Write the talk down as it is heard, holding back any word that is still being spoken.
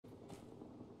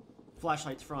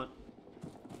Flashlights front.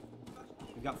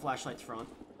 We've got flashlights front.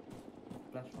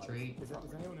 Tree. Is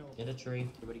anyone else? Get a tree.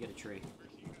 Everybody get a tree.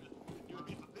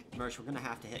 Mersh, we're gonna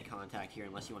have to hit contact here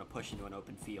unless you want to push into an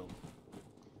open field.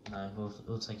 No,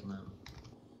 we'll take him out.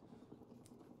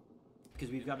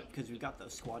 Because we've got the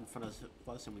squad in front of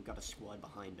us and we've got a squad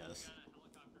behind us.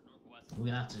 We're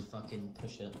gonna have to fucking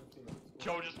push it.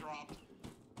 Joe just dropped.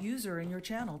 User in your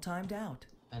channel timed out.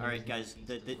 Alright guys,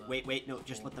 wait, no,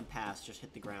 just let them pass, just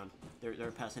hit the ground.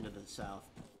 They're passing to the south.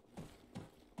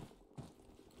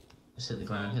 Just hit the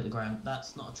ground, hit the ground.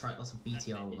 That's not a track, that's a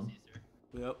BTR with them.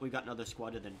 We got another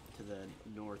squad to the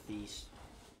northeast.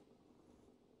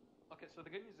 Okay, so the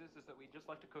good news is that we just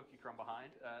left a cookie crumb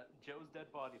behind. Joe's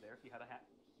dead body there. He had a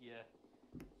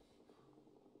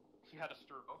he had a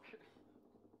stroke.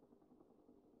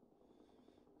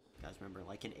 Guys, remember,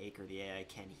 like an acre, the AI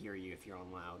can hear you if you're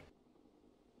on loud.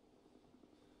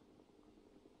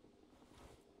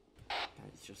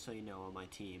 Guys, just so you know, on my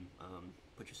team,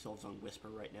 put yourselves on whisper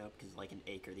right now, because like an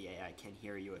acre, the AI can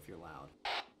hear you if you're loud.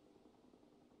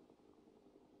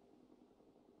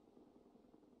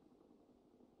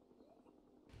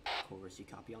 Chorus, you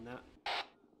copy on that?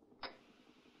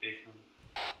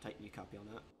 Titan, you copy on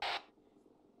that?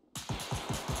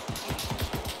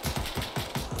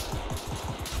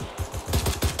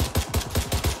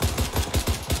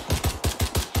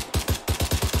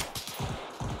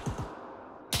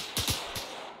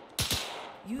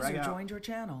 User joined your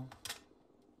channel.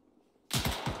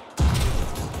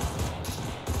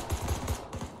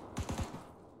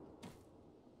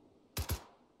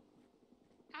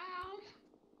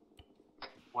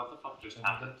 What the fuck just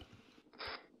happened?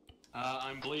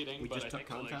 I'm bleeding, We but just I took think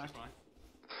the leg's contact. fine.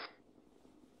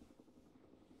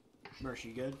 Mersh,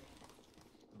 you good?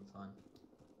 I'm fine.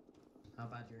 How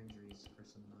bad your injuries,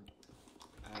 Chris and Knight?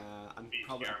 I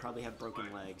probably have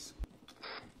broken legs.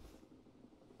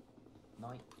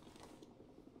 Knight?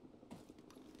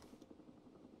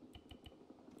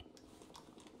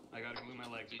 I gotta glue my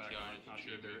legs back on. Not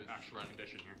sure their actual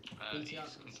condition here.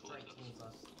 BTR coming straight towards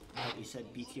us. What, you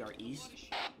said BTR east?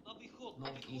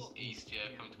 Northeast. East,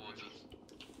 yeah, come towards us.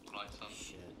 Right, son.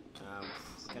 Shit.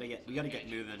 We gotta get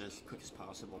moving as quick as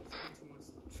possible.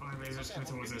 Fire lasers coming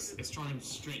towards us. It's trying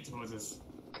straight towards us.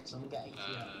 Someone get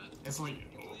ATR. It's like...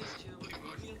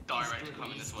 Direct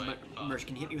coming this way. Mersh,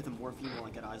 can you hit me with a morphine while I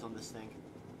get eyes on this thing?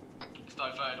 It's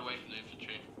diverted away from the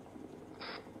infantry.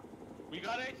 We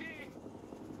got AT!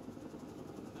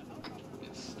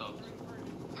 It's stopped.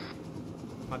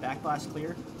 My back blast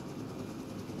clear?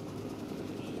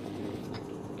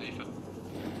 Aether.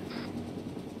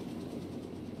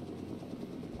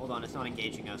 Hold on, it's not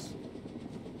engaging us.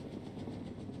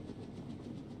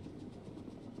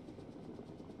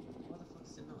 Why the fuck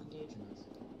is it not engaging us?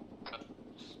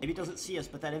 Maybe it doesn't see us,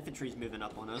 but that infantry's moving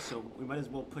up on us, so we might as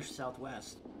well push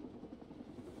southwest.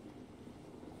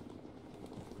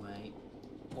 Wait.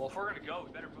 Well, if we're gonna go,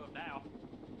 we better move now.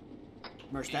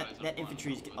 Mersh, that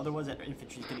infantry's... Otherwise that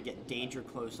infantry's gonna get danger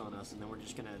close on us, and then we're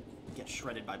just gonna get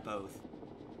shredded by both.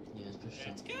 Yeah, let's push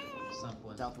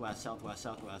southwest.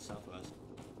 Southwest.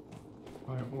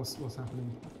 Alright, what's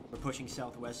happening? We're pushing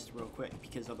southwest real quick,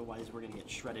 because otherwise we're gonna get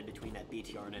shredded between that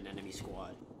BTR and an enemy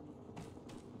squad.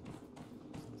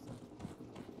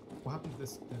 What happened to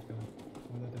this dead guy?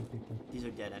 Why are there dead people? These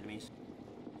are dead enemies.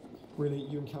 Really,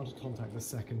 you encountered contact the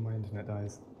second my internet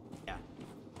dies. Yeah.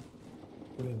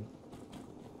 Brilliant.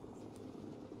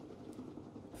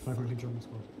 Can I quickly join the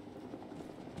squad?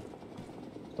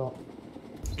 Stop.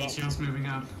 BTR's moving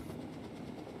up.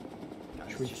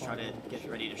 Guys, just try to get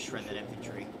ready to shred that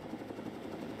infantry.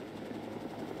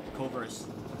 Culver's.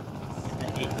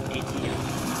 Get that ATM.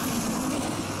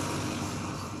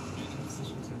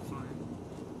 Positions are fine.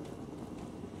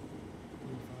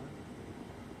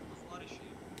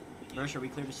 Mersh, are we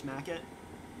clear to smack it?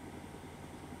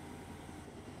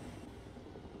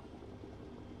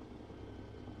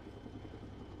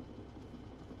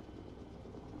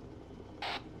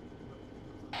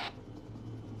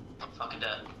 I'm fucking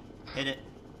dead. Hit it.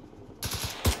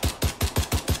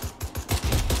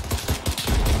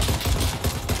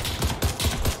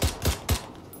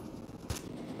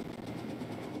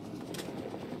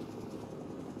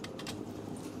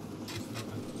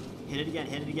 Hit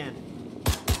it again.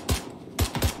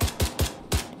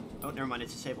 Oh, never mind,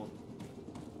 it's disabled.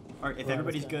 Alright, if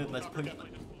everybody's good, let's push. Wait,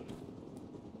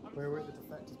 the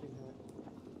defector's been hit.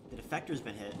 The defector's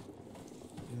been hit.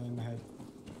 Yeah, in the head.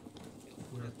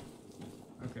 Where?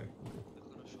 Okay.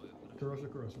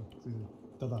 Kurosha. Easy.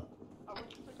 Da-da.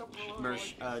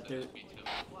 Mersh, there...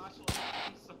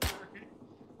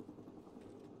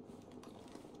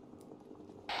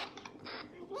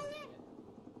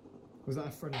 Was that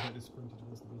a friend that just sprinted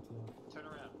towards the BTR? Turn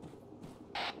around.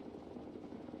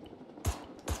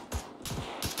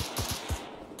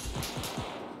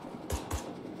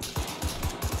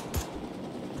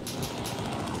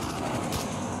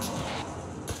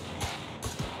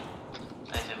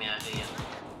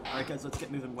 Alright guys, let's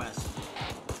get moving west.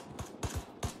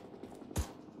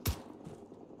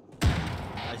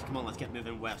 Guys, come on, let's get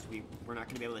moving west. We're not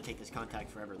going to be able to take this contact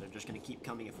forever. They're just going to keep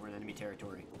coming if we're in enemy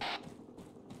territory.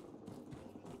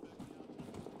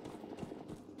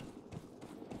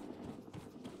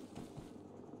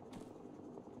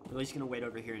 We're at least going to wait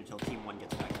over here until Team 1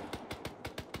 gets back here.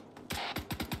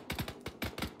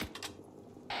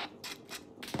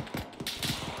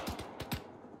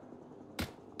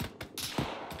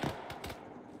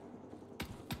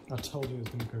 I told you it was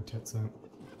going to go tits out.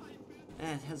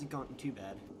 It hasn't gotten too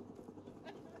bad.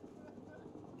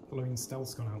 Following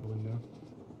stealth's gone out the window.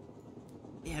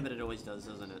 Yeah, but it always does,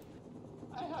 doesn't it?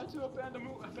 I had to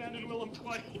abandon Willem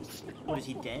twice. What, is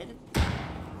he dead?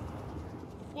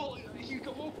 Well, he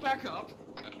woke back up,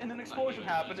 and then an explosion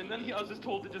happened, and then I was just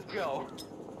told to just go.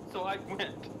 So I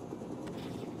went.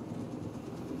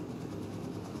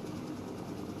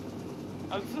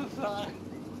 I'm so sorry.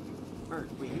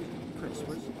 Wait, Chris,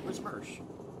 where's Mersh?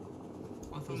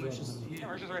 I thought Mersh is Yeah, here.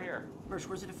 Mersh is right here. Mersh,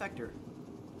 where's the defector?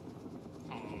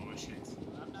 Oh shit.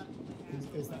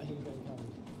 Is that him getting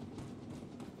carried?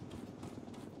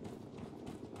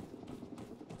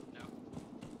 No.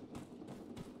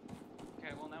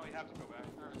 Okay, well now we have to go back.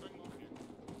 Alright, bring him over here.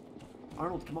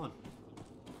 Arnold, come on.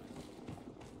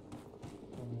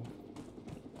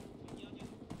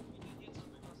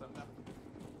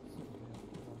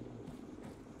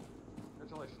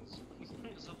 Congratulations.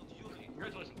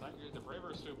 Congratulations, you're the braver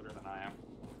or stupider than I am.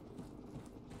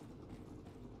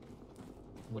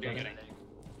 What are you getting?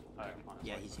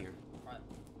 Yeah, he's here. Right,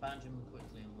 bandage him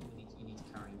quickly, and you need to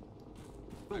carry him.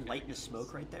 Little light in the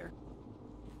smoke right there.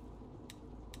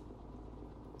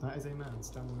 That is a man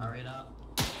standing. Hurry it up.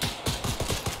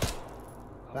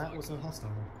 That was a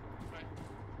hostile.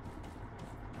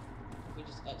 We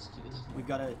just executed. We've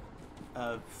got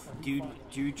a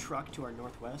dude truck to our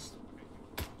northwest.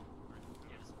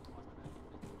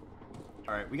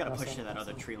 Alright, we gotta push to that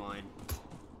other tree line.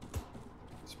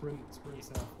 Sprint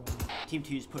south. Team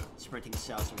 2's sprinting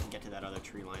south so we can get to that other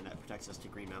tree line that protects us to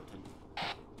Green Mountain.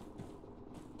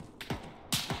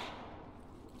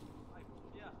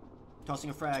 Tossing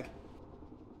a frag.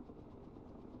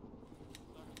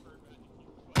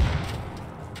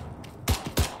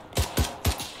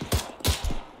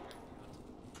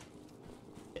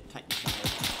 Tighten the head.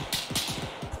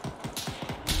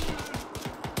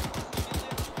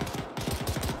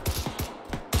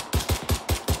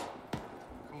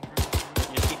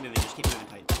 Just keep moving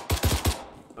tight.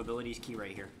 Mobility's key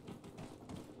right here.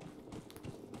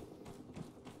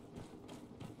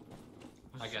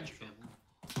 I got you.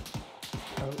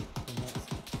 Oh,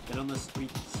 Get on the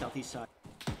street southeast side.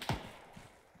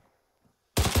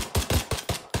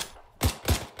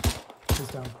 he's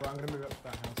down. Right, I'm gonna move up to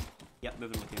that house. Yep,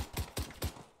 moving with you.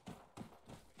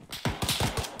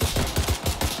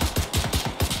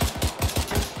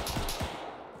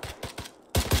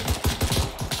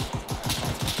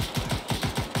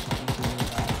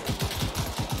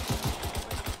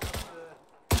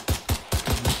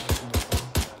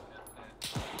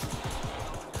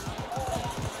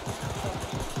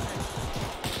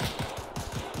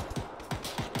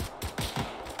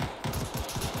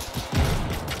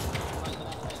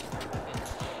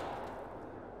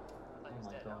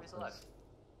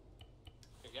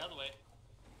 Get out of the way.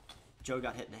 Joe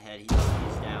got hit in the head. He's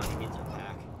down. He needs a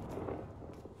pack.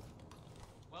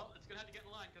 Well, it's gonna have to get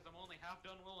in line because I'm only half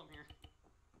done Willem here.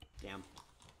 Damn.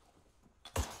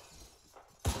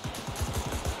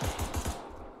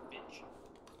 Bitch.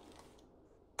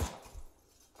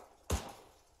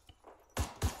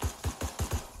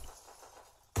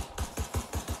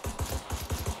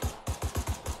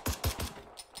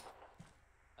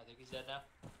 I think he's dead now.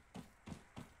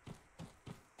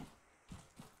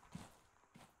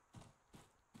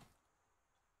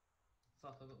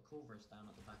 Fuck, I've got Culver's down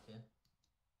at the back here.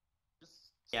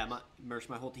 Yeah, Mersh,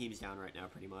 my whole team's down right now,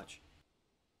 pretty much.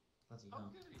 Bloody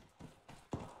hell.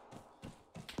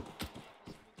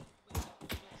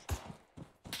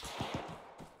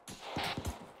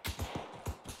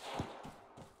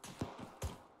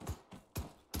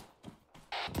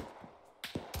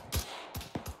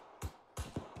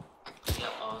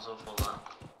 Yep, I was all for that.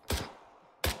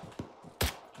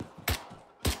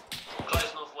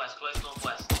 Close northwest, close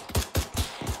northwest.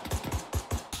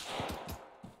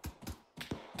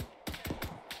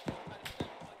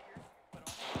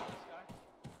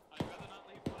 I got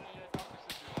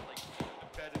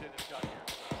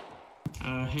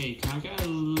Hey, can I get a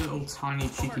little tiny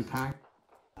cheeky pack?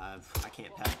 I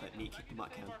can't pack, but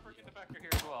Mutt can. Get the factor here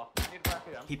as well. I need a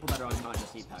factor, yeah. People that are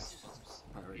unconscious need packs.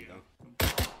 Priority though.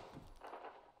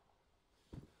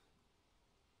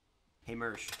 Hey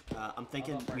Mersh, I'm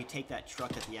thinking we take that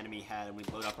truck that the enemy had and we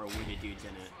load up our wounded dudes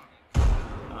in it.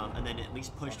 And then at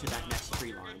least push to that next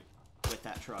tree line with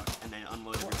that truck, and then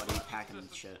unload everybody packing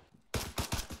and shit.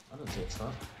 I don't see a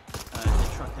truck. The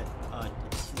truck that,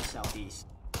 it's in the southeast.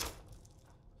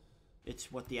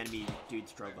 It's what the enemy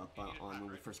dudes drove up on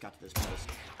when we first got to this place.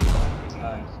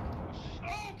 Okay!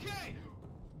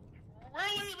 We're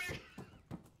leaving!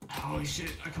 Holy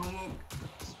shit, I can't walk.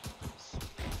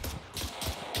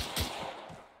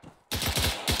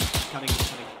 Cutting.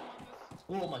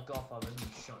 Oh my god, I really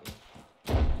shot you.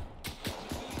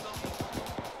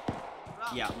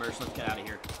 Yeah, Mersh, let's get out of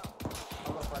here.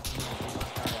 I'll go back to you.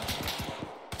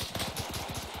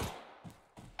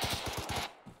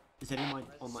 Is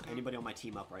anybody on my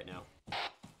team up right now?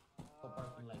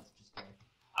 Broken legs, just go.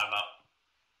 I'm up.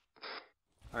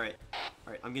 Alright,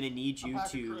 I'm gonna need you I'm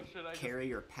to packing, Chris,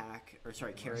 carry or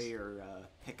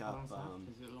pick up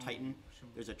Titan.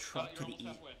 There's a truck to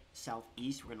the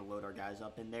southeast. We're gonna load our guys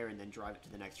up in there and then drive it to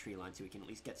the next tree line so we can at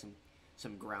least get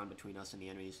some ground between us and the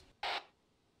enemies.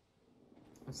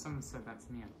 If someone said that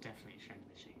to me, I'd definitely show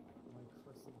the sheep.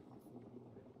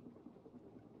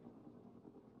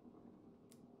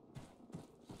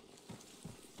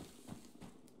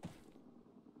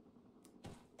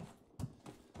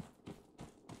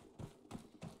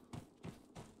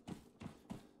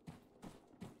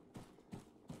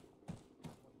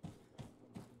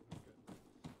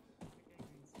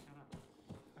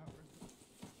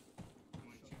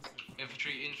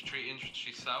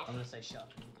 Infantry south. I'm gonna say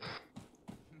shut.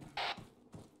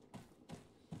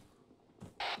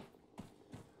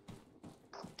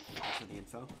 Thanks for the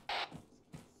info.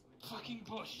 Fucking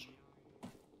push!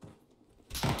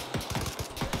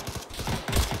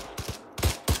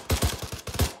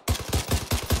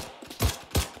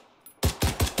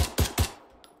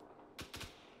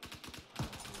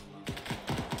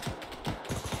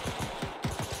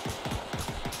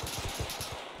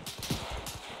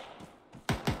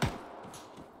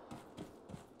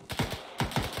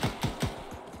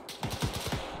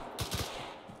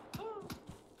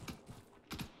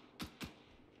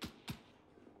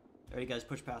 Alright, you guys,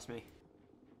 push past me.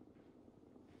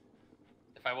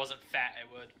 If I wasn't fat, I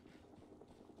would.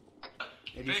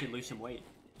 Maybe you should lose some weight.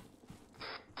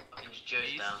 Fucking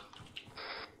Joe's down.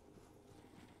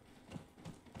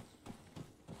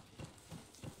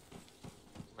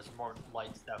 There's more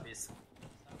light southeast.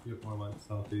 You have more light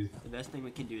southeast. The best thing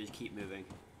we can do is keep moving.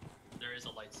 There is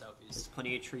a light There's southeast.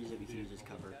 plenty of trees that we can use as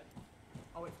cover.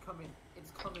 Oh, it's coming. It's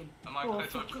coming. Am I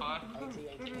close to fire? It's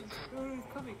coming. It's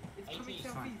coming It's fine,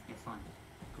 southeast. it's fine.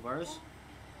 Kavaris?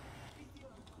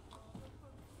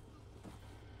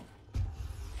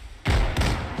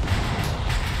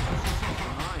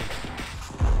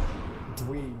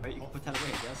 Dweeb. Alright, you can put that away,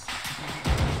 I guess.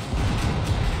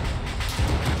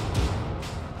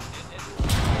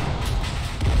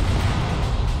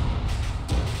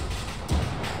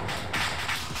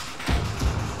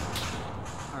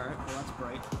 Alright, well that's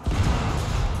bright.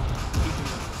 Keep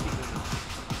moving, keep moving.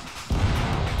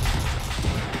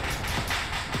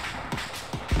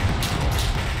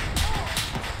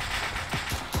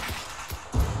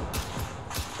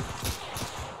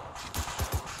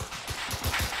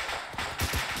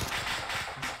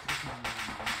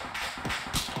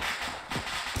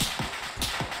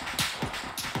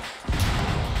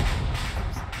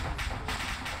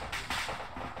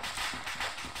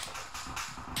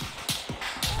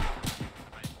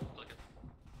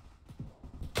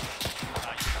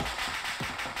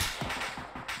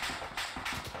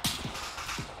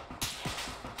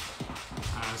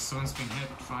 Someone's been hit.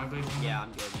 Fireblade. Yeah,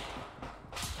 I'm good.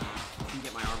 You can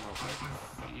get my arm real quick.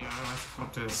 Yeah,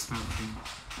 I've got a smoke thing.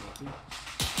 Thank you.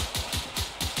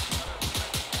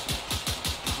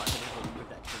 Oh, I've been able to move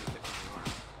that 26 on my arm.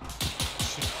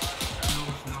 Shit.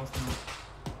 North.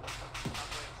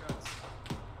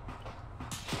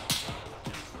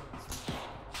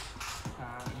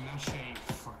 No shade.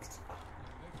 Fucked.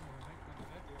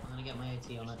 I'm gonna get my AT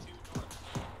on it.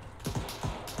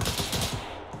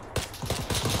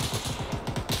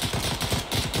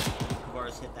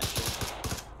 Kavaris, hit that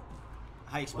shit.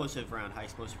 High explosive round, high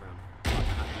explosive round.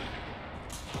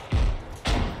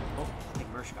 Oh, I think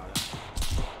Mersh got it.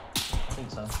 I think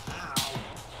so.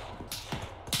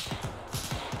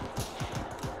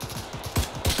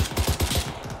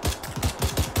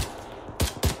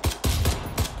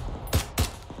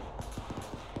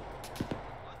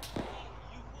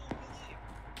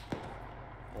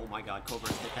 my god,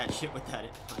 Cobra's hit that shit with that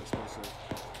high explosive.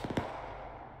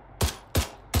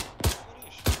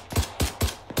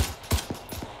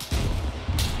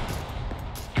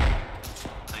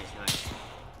 Nice, nice.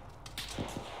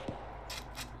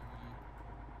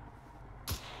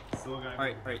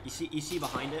 Alright, you see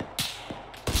behind it?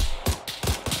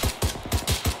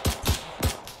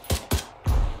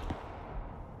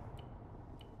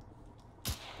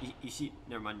 You see,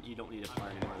 never mind, you don't need to fire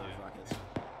any more of those rockets.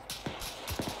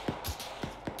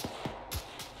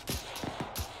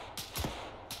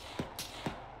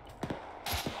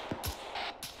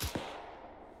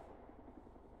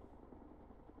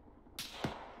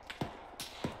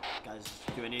 Guys,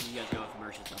 do any of you guys know if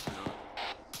Mersh is up or not?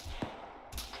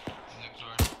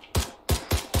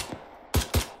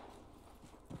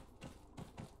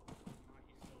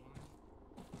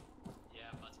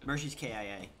 Mercy's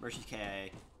KIA. Mercy's KIA.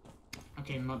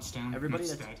 Okay, Mud's down. Everybody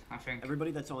Mud's that's dead, I think.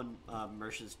 Everybody that's on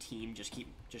Mercy's team, just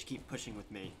keep pushing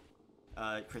with me.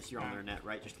 Chris, you're on their net,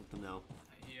 right? Just let them know.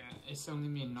 Yeah, it's only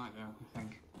me and Knight though, I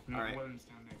think. Alright. Willem's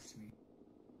down next to me.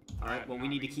 Alright, well we no,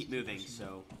 need to keep moving,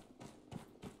 so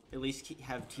at least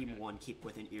have Team 1 keep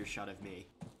within earshot of me.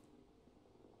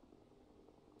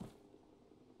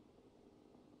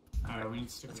 Alright, we need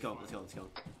to stick Let's with go, Mud. let's go.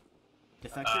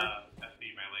 Defector?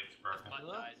 FD, my leg's broken. Mud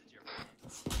dies, it's your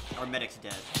fault. Our medic's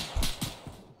dead.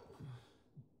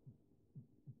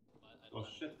 Oh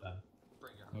shit then.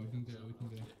 Bring your Oh, we can do it, we can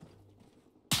do it.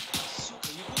 Suka,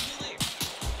 you wouldn't leave.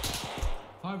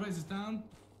 Fireblaze is down.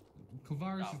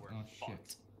 Kulvaris is. we're Oh shit.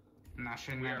 fucked.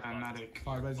 Nashing We are and fucked. Medic.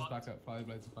 Fireblaze is back up.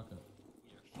 Fireblaze is back up.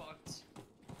 You're fucked.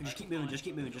 Just keep moving, just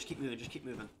keep moving, just keep moving, just keep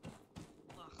moving.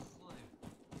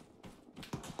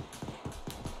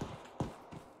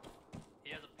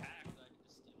 He has a pack that I can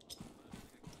just steal off.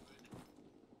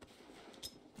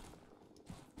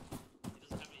 He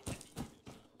doesn't have any technique.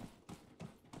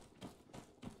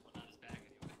 Well, not his bag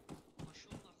anyway.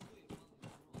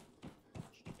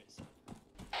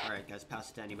 Alright guys,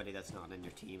 pass it to anybody that's not in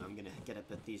your team. I'm gonna get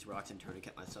up at these rocks and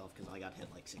tourniquet myself because I got hit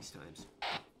like 6 times.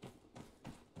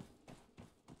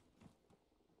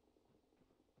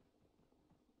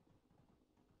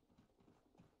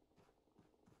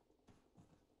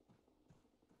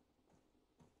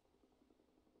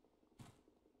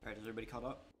 Alright, is everybody caught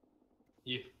up?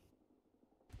 Yeah.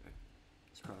 Okay,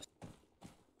 let's cross.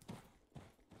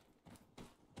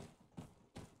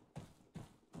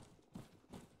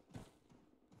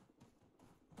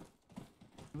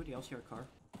 Anybody else hear a car?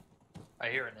 I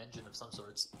hear an engine of some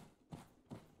sorts.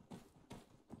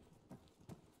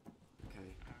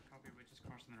 Okay. Copy, we're just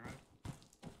crossing the road.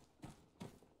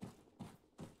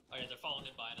 Oh yeah, they're falling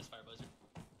in behind us, Fire Blizzard.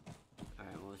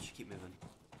 Alright, well let's just keep moving.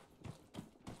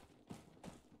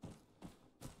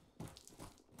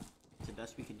 It's the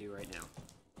best we can do right now.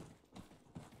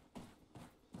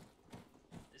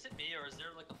 Is it me, or is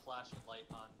there like a flashing light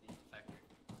on the defector?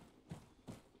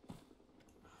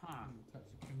 Huh.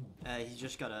 He's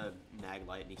just got a mag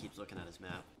light and he keeps looking at his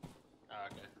map. Oh,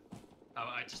 okay.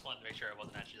 I just wanted to make sure I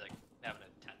wasn't actually like having a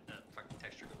fucking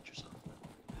texture glitch or something.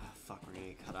 Ah, fuck, we're gonna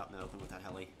get cut out in the open with that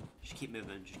heli. Just keep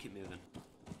moving, just keep moving.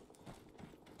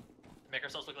 Make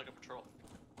ourselves look like a patrol.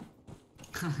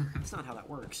 That's not how that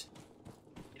works.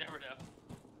 You never know.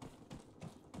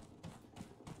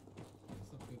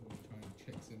 It's not good when you're trying to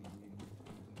checks in on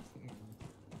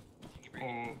you.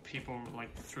 Or people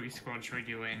like 3 squads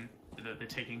radio in that they're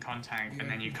taking contact and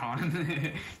then you can't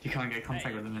you can't get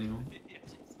contact with them anymore.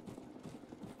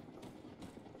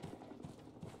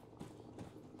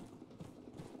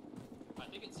 I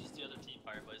think it's just the other team,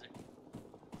 Fire Blazer.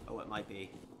 Oh, it might be.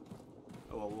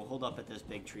 Oh, well, we'll hold up at this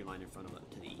big tree line in front of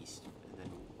it to the east, and then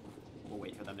we'll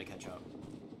wait for them to catch up.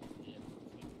 Yeah.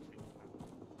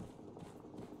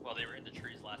 Well, they were in the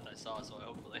trees last I saw, so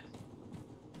hopefully.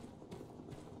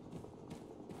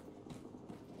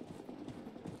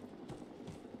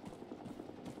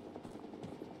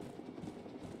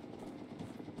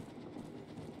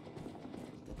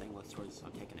 The thing looks towards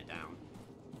I'm taking it down.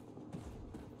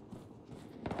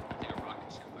 I think a rocket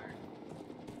just got fired.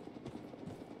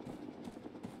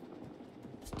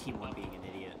 It's Team 1 being an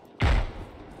idiot. You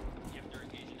have to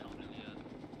engage in helmet, yeah.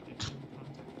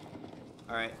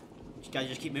 Alright, you guys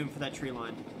just keep moving for that tree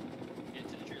line. Get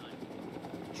to the tree line.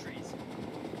 Trees.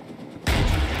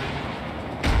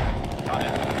 Got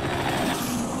it.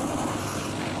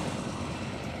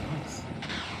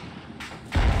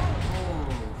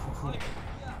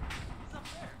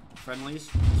 Friendlies?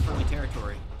 It's friendly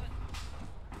territory.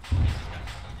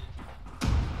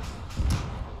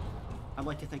 I'd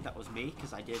like to think that was me,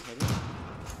 because I did hit it.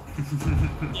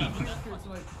 Yeah, but It's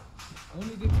like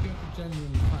Only did to get the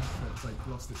genuine fast that it's like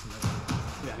lost its electric.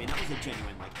 Yeah, I mean, that was a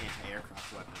genuine, like,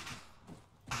 anti-aircraft weapon.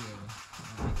 Yeah.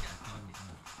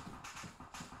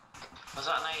 Was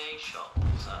that an AA shot? Or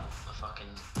was that a fucking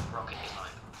rocket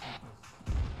type?